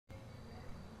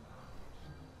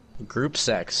Group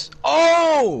sex.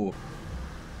 Oh!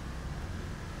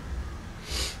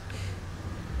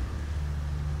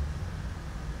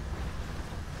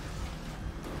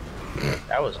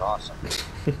 That was awesome.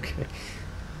 Okay.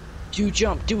 Do a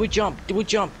jump, do a jump, do a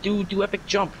jump, do epic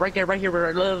jump. Right there, right here.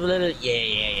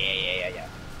 Yeah.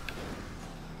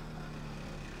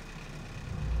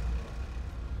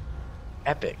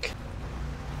 Epic.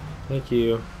 Thank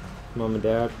you, Mom and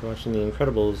Dad, for watching The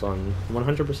Incredibles on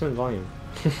 100% volume.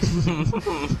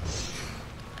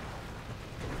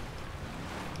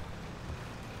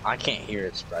 I can't hear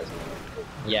it, surprisingly.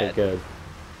 Yeah. Okay, good.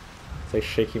 It's like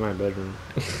shaking my bedroom.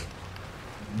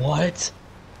 What?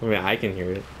 I mean, I can hear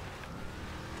it.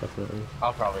 Definitely.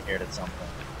 I'll probably hear it at some point.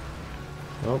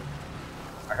 Oh.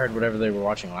 I heard whatever they were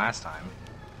watching last time.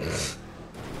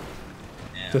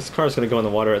 This car's gonna go in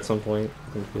the water at some point.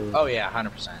 Oh yeah,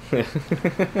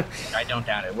 100%. I don't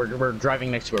doubt it. We're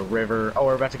driving next to a river. Oh,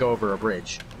 we're about to go over a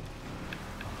bridge.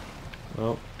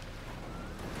 Oh.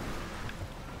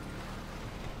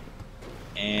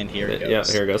 And here it goes. Yeah,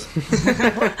 here it goes.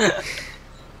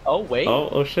 Oh wait.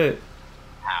 Oh shit.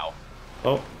 How?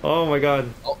 Oh my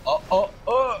god.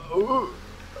 Oh.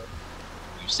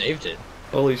 You saved it.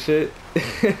 Holy shit.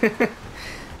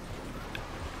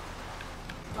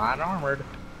 Not armored.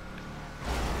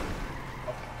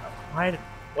 Why?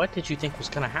 What did you think was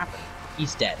gonna happen?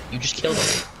 He's dead. You just killed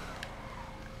him.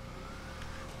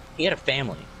 He had a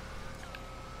family.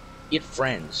 He had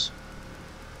friends.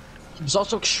 He was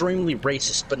also extremely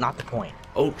racist, but not the point.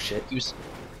 Oh shit. He was.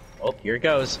 Oh, here it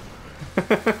goes.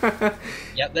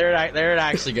 Yep, there it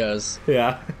actually goes.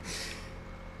 Yeah.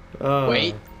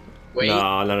 Wait.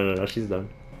 No, she's done.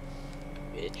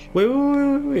 Bitch.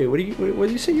 Wait. What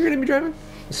did you say you're gonna be driving?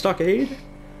 The stockade?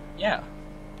 Yeah.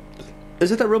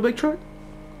 Is it that real big truck?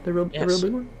 The real Yes.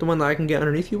 big one? The one that I can get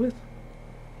underneath you with?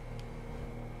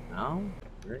 No.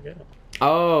 Very good.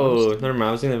 Oh, never mind.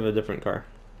 I was thinking of a different car.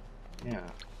 Yeah.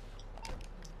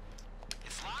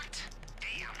 It's locked.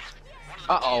 Damn.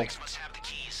 Uh-oh. Must have the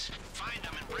keys. Find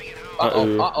them and bring it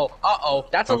home. Uh-oh.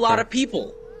 That's a lot Okay. of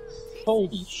people.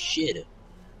 Holy shit.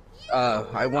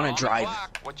 I want On to the drive.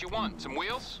 clock. What you want? Some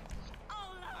wheels?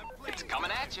 It's coming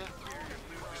at you.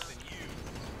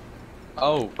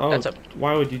 Oh, Oh, that's a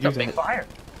why would you do big that? fire.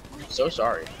 So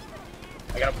sorry.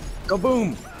 I gotta go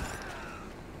boom.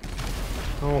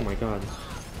 Oh my god.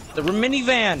 The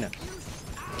minivan.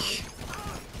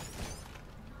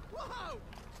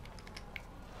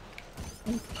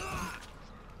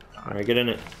 Alright, get in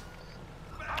it.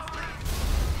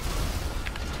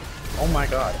 Oh my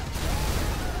god.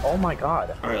 Oh my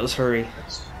god. Alright, let's hurry.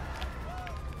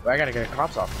 I gotta get the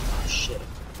cops off. Oh, shit.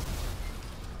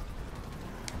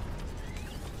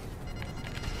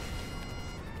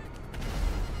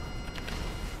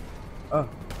 Oh. How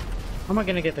am I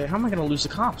gonna get there? How am I gonna lose the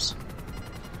cops?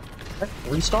 That's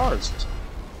 3 stars.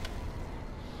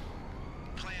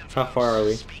 How far are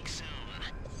we?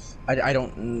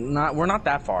 We're not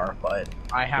that far, but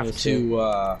I have Let's see.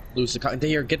 to lose the cop.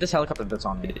 Here, get this helicopter that's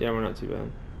on me. Yeah, we're not too bad.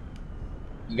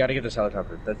 You gotta get this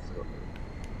helicopter.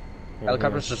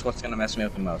 Helicopter's just what's gonna mess me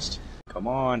up the most. Come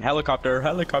on, helicopter.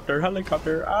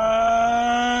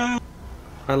 Ah!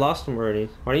 I lost him already.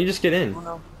 Why don't you just get in? Oh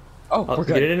no. Oh, I'll we're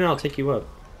get good. in and I'll take you up.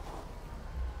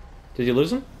 Did you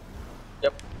lose him?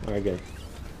 Yep. Alright, good.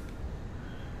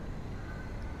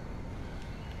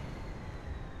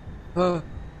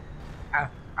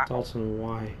 Dalton,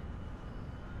 why?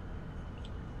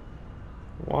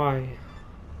 Why?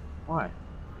 Why?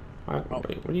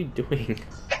 Wait, what are you doing?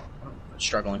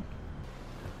 Struggling.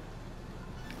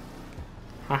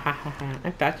 Ha ha ha ha!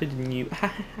 I'm faster than you. Ha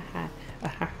ha ha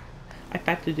ha! I'm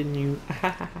faster than you. Ha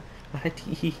ha ha!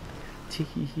 Tee hee tee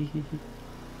hee.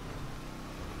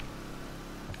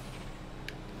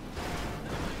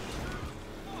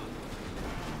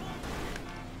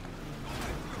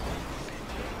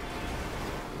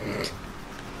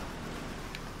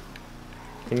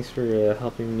 Thanks for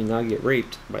helping me not get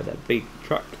raped by that big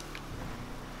truck.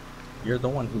 You're the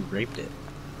one who raped it.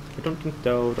 I don't think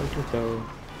so. Don't think so.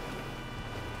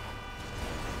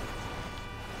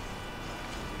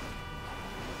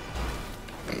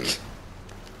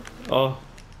 Oh,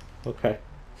 okay.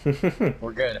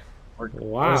 We're good.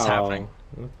 Wow. What's happening?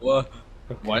 What?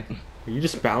 What? Are you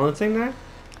just balancing that?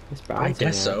 Just I balancing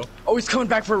guess that. so. Oh, he's coming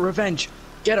back for revenge.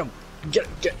 Get him. Get.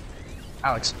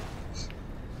 Alex.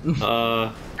 Hang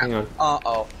on.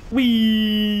 Uh-oh.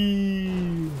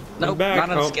 Wee. Nope, back. not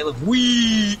on a scale of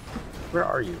wee. Where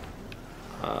are you?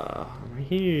 I'm right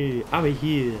here. I'm right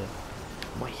here.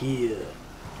 I'm right here.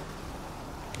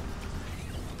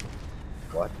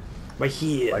 What? Right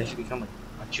here. Why did you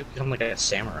become like a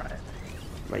samurai?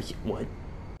 Right here. What?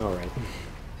 Alright.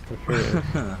 Very,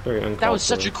 very uncalled That was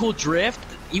such for. a cool drift.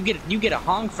 You get a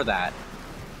honk for that.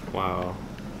 Wow.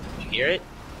 You hear it?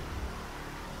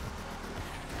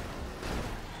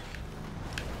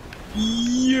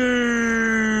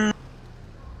 Yeah.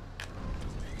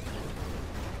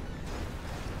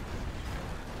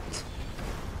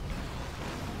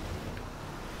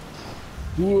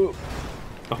 Whoa.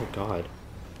 Oh god.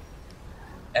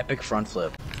 Epic front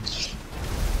flip.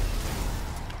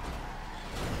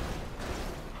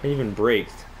 I even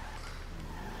braked.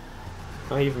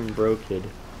 I even broke it.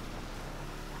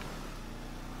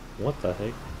 What the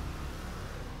heck?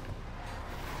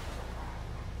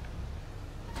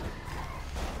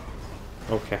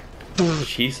 Okay.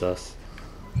 Jesus.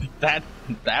 That.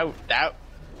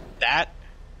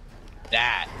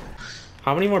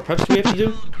 How many more preps do we have to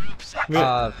do?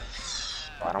 I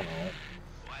don't know.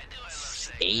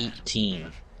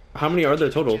 18. How many are there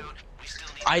total?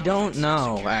 I don't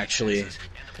know, actually.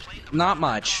 Not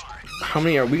much. How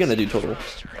many are we gonna do total?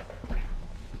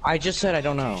 I just said I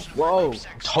don't know. Whoa.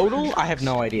 Total? I have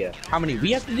no idea. How many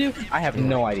we have to do? I have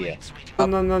no idea. No.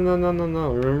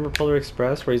 Remember Polar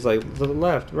Express where he's like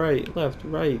left, right, left,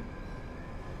 right.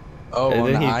 Oh, And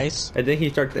on then the he, ice? And then he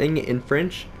starts saying it in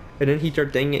French. And then he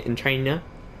starts saying it in China.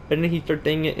 And then he starts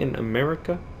saying it in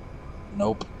America.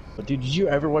 Nope. But dude, did you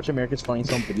ever watch America's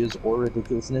Funniest Home Videos or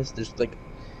Ridiculousness? There's like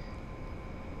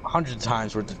 100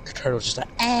 times where the turtle's just like,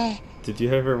 eh. Did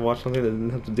you ever watch something that didn't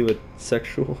have to do with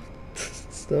sexual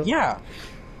stuff? Yeah.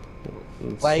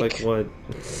 It's like what?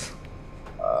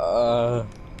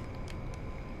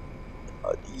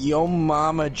 Yo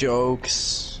mama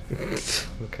jokes.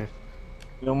 Okay.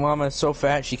 Yo mama is so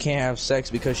fat she can't have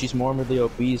sex because she's morbidly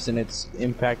obese and its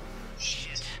impact.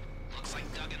 Shit. Looks like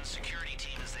Duggan's security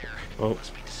team is there. Oh.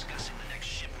 Must be discussing the next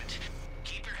shipment.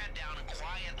 Keep your head down and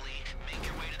quietly make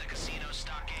your way to the casino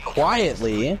stockade.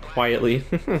 Quietly? Quietly.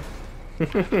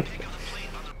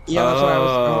 Yeah, that's what I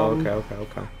was.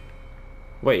 Okay.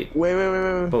 Wait.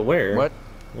 Wait. But where? What?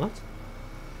 What?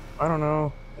 I don't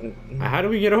know. How do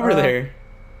we get over there?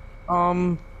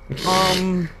 Uh-oh.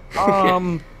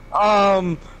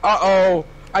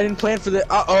 I didn't plan for this.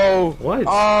 Uh-oh. What?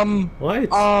 What?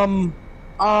 Ow.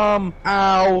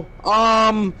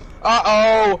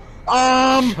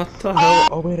 Shut the hell.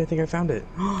 Oh, wait, I think I found it.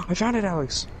 I found it,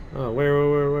 Alex. Oh,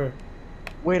 where?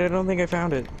 Wait, I don't think I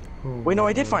found it. Oh, Wait, no,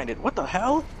 I did find it. What the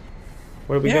hell?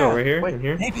 Where do we go? Right here? Wait, In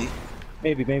here?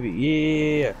 Maybe.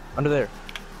 Yeah. Under there.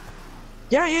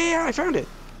 Yeah, I found it.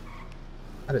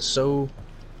 That is so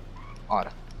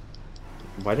odd.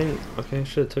 Why didn't... Okay, I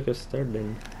should have took us there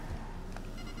then.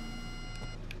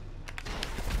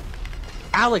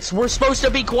 Alex, we're supposed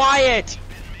to be quiet!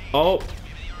 Oh!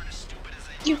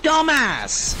 You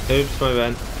dumbass! Oops, my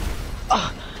bad.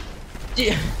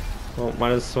 Yeah. Well,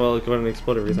 might as well go ahead and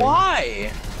explode everything.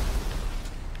 Why?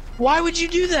 Why would you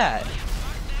do that?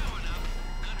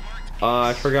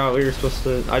 I forgot we were supposed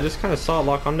to... I just kind of saw it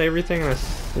lock onto everything and I,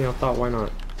 thought, why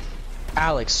not?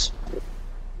 Alex,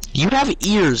 you have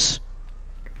ears.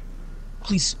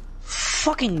 Please,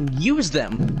 fucking use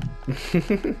them.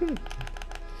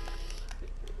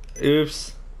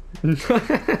 Oops.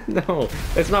 No,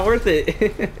 it's not worth it.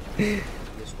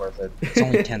 It's worth it. It's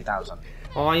only 10,000.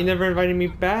 Oh, you never invited me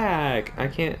back. I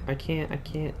can't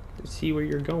see where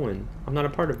you're going. I'm not a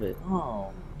part of it.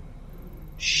 Oh.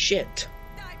 Shit.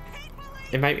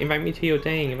 Invite me to your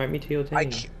thing. Invite me to your thing.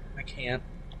 I can't.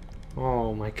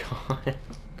 Oh my god.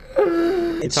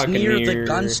 It's near the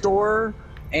gun store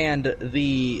and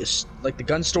the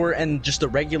gun store and just the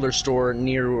regular store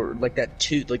near like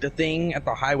the thing at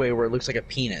the highway where it looks like a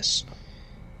penis.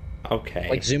 Okay.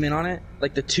 Like zoom in on it.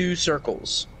 Like the two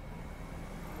circles.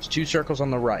 There's two circles on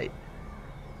the right.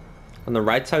 On the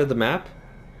right side of the map?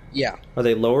 Yeah. Are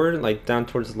they lower, like down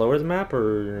towards the lower of the map,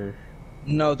 or?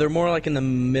 No, they're more like in the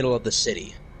middle of the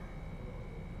city.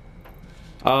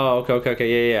 Oh,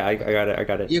 okay. Yeah. I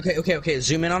got it. Okay.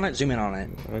 Zoom in on it.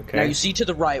 Okay. Now you see to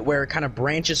the right where it kind of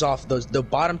branches off the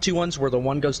bottom two ones where the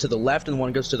one goes to the left and the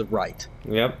one goes to the right.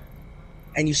 Yep.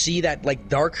 And you see that like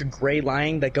dark gray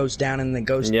line that goes down and then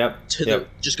goes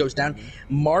just goes down.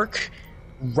 Mark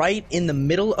right in the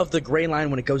middle of the gray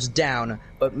line when it goes down,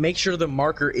 but make sure the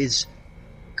marker is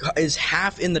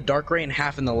half in the dark gray and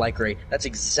half in the light gray. That's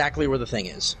exactly where the thing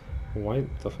is. Why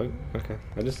the fuck? Okay.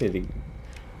 I just need it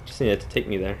to take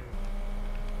me there.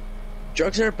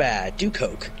 Drugs are bad. Do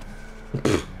coke.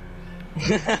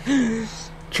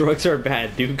 Drugs are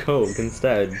bad. Do coke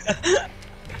instead.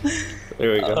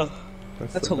 There we go.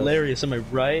 That's hilarious. Am I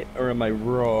right or am I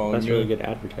wrong? That's really good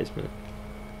advertisement.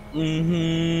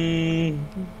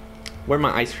 Mm-hmm. Where's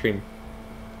my ice cream?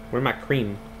 Where's my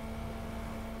cream?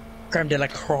 Creme de la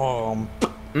creme.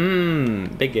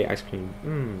 Mmm, big gay ice cream.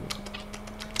 Mmm.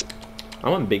 I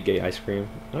want big gay ice cream.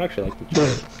 I'd actually like to try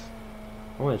it.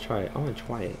 I want to try it. I want to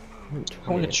try it. I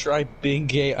want to try big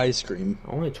gay ice cream.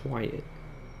 I want to try it.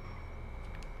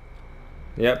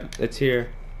 Yep, it's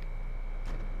here.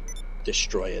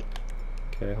 Destroy it.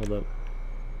 Okay, hold up.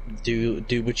 Do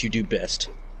what you do best.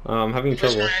 I'm having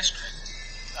trouble.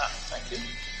 Thank you.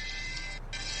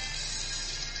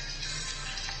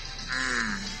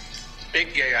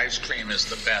 Big gay ice cream is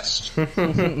the best.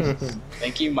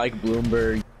 Thank you, Mike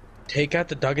Bloomberg. Take out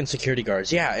the Duggan security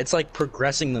guards. Yeah, it's like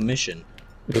progressing the mission.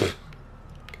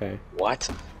 Okay. What?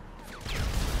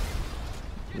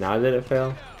 Now did it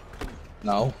fail?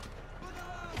 No.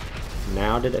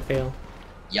 Now did it fail?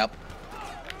 Yep.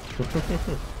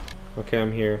 Okay,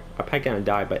 I'm here. I'm probably gonna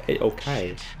die, but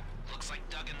okay.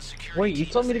 Wait, you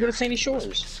told me to go to Sandy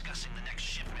Shores.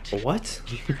 What?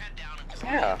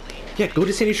 Yeah. Yeah, go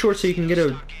to Sandy Shores so you can get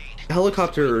a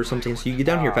helicopter or something so you get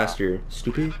down here faster.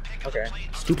 Stupid. Okay.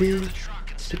 Stupid.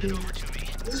 Stupid.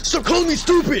 Stop calling me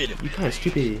stupid! You kind of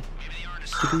stupid.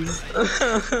 Stupid.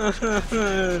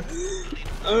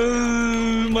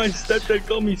 My stepdad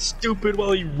called me stupid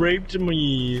while he raped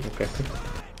me. Okay.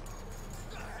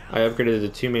 I upgraded the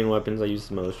two main weapons I use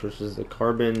the most, which is the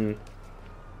carbon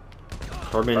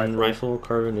rifle,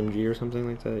 carbon MG or something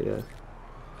like that, yeah.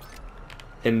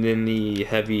 And then the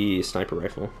heavy sniper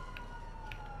rifle.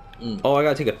 Oh, I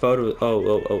gotta take a photo. Oh.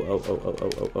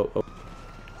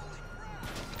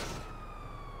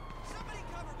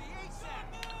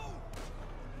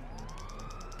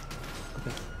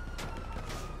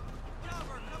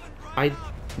 Okay.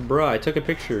 Bruh, I took a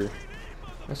picture.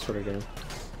 I swear to God.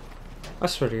 I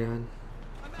swear to God.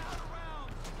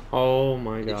 Oh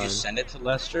my God. Did you send it to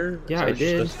Lester? Yeah, I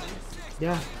did.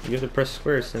 Yeah, you have to press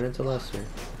square, send it to Lester.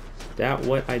 That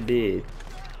what I did.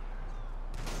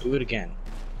 Do it again.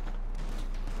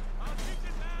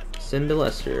 Send to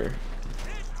Lester.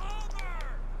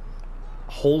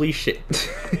 Holy shit.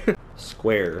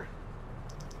 Square.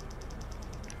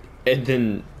 And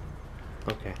then...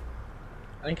 Okay.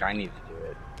 I think I need to do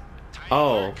it.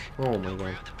 Oh. Oh my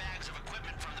God.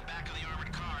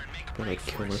 I'm gonna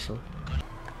kill myself.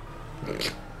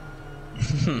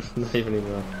 Not even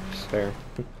enough. Just fair.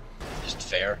 Just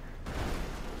fair.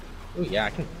 Oh yeah, I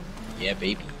can. Yeah,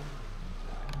 baby.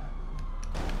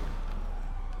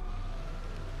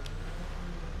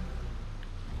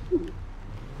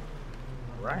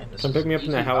 Alright. Come pick me up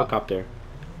in that helicopter.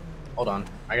 Hold on.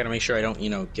 I gotta make sure I don't,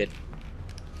 get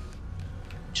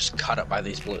just cut up by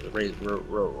these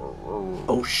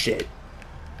Oh shit.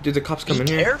 Dude, the cops come in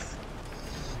here?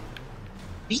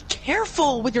 Be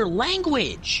careful with your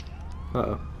language!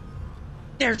 Uh-oh.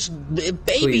 There's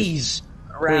babies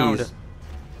around. Please.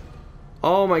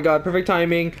 Oh my God, perfect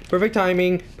timing. Perfect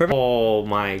timing. Perfect. Oh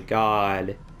my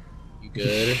God. You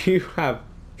good? You have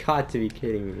got to be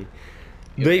kidding me.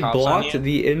 They blocked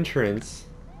the entrance.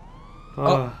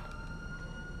 Oh.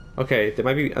 Okay, they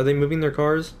might be. Are they moving their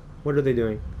cars? What are they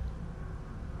doing?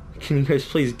 Can you guys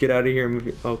please get out of here and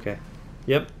move? Okay.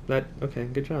 Yep. Okay.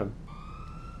 Good job.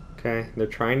 Okay. They're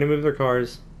trying to move their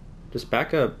cars. Just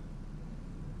back up.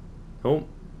 Nope.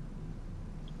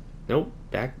 Nope.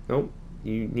 Back. Nope.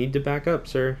 You need to back up,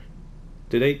 sir.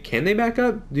 Can they back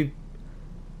up? Do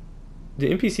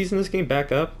NPCs in this game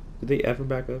back up? Did they ever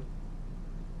back up?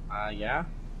 Yeah.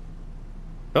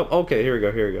 Oh, okay, here we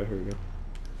go.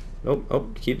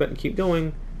 Oh, keep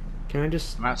going. Can I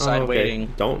just... I'm outside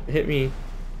waiting. Don't hit me.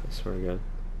 I swear to God.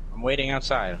 I'm waiting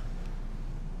outside.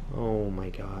 Oh my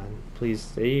God.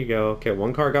 Please, there you go. Okay,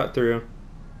 one car got through.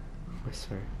 I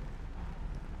swear.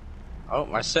 Oh,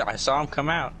 I saw him come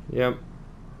out. Yep.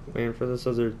 Waiting for this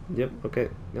other... Yep, okay.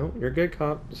 No, you're good,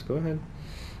 cop. Just go ahead.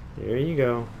 There you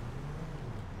go.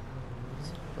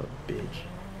 Son of a bitch.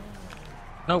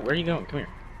 No, where are you going? Come here.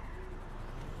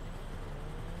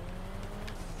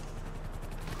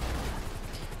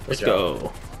 Let's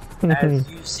go. As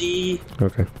you see,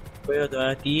 Okay. where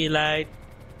the daylight,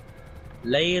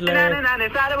 Layla.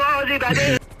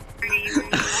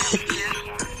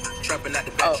 Trapping at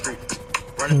the back street.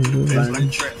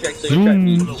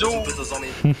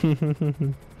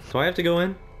 So I have to go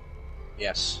in?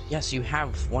 Yes, you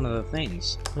have one of the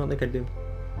things. I don't think I do.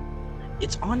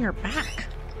 It's on your back.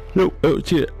 No, oh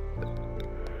shit.